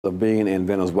of being in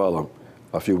Venezuela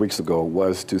a few weeks ago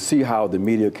was to see how the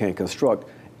media can construct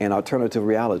an alternative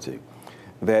reality.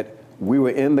 That we were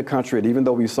in the country, and even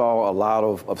though we saw a lot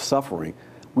of suffering,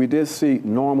 we did see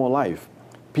normal life.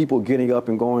 People getting up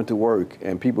and going to work,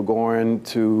 and people going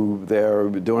to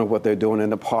doing what they're doing in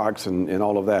the parks and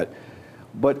all of that.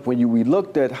 But when we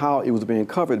looked at how it was being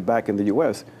covered back in the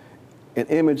U.S., an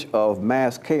image of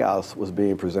mass chaos was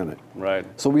being presented. Right.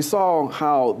 So we saw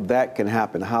how that can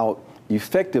happen, how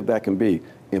effective that can be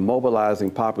in mobilizing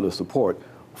popular support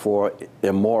for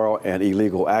immoral and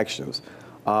illegal actions.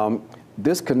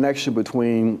 This connection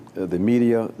between the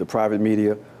media, the private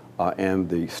media, and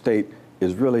the state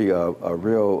is really a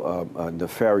real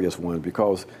nefarious one,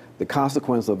 because the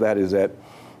consequence of that is that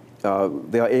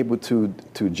they are able to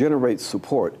generate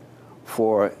support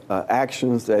for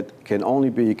actions that can only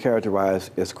be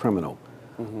characterized as criminal.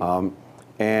 Mm-hmm.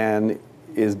 And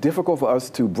it's difficult for us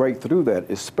to break through that,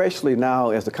 especially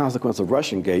now as a consequence of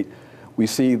Russiagate. We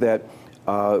see that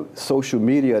social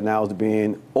media now is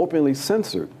being openly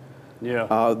censored.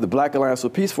 Yeah. The Black Alliance for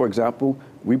Peace, for example,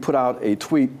 we put out a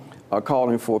tweet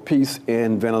calling for peace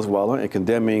in Venezuela and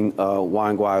condemning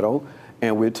Juan Guaido,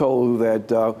 and we're told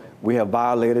that we have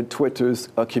violated Twitter's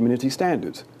community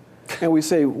standards. And we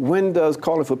say, when does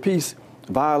calling for peace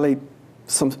violate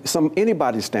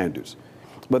anybody's standards?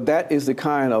 But that is the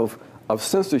kind of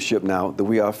censorship now that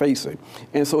we are facing.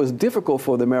 And so it's difficult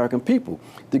for the American people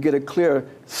to get a clear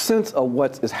sense of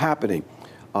what is happening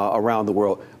around the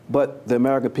world. But the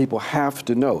American people have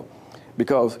to know,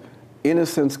 because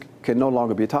innocence can no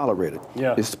longer be tolerated,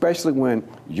 yeah. Especially when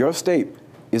your state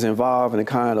is involved in a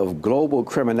kind of global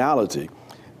criminality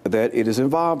that it is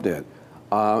involved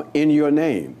in your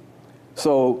name.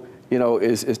 So, you know,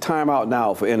 it's time out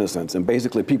now for innocence, and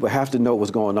basically people have to know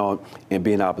what's going on and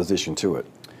be in opposition to it.